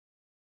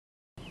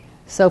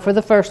So for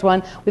the first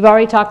one, we've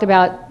already talked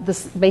about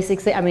this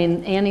basic,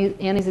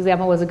 Annie's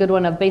example was a good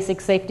one of basic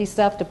safety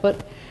stuff to put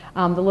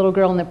the little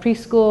girl in the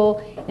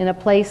preschool in a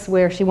place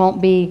where she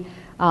won't be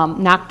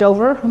knocked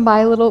over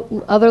by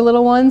other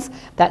little ones.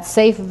 That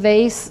safe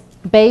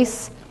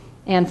base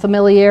and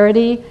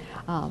familiarity.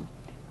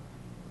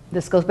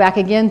 This goes back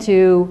again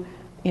to,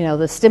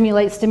 the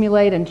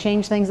stimulate, and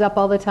change things up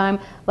all the time.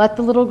 Let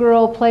the little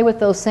girl play with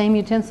those same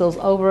utensils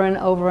over and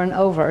over and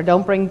over.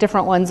 Don't bring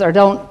different ones, or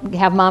don't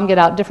have mom get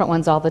out different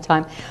ones all the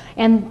time.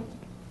 And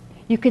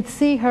you could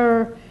see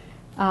her,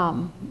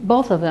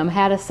 both of them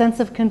had a sense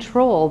of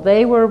control.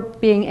 They were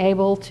being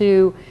able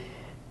to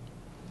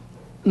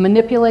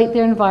manipulate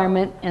their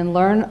environment and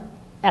learn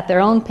at their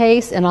own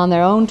pace and on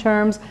their own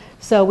terms.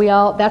 So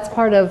that's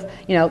part of,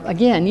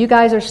 again, you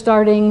guys are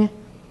starting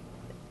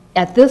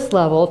at this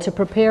level to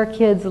prepare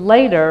kids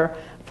later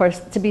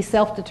to be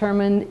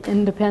self-determined,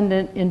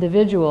 independent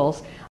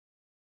individuals.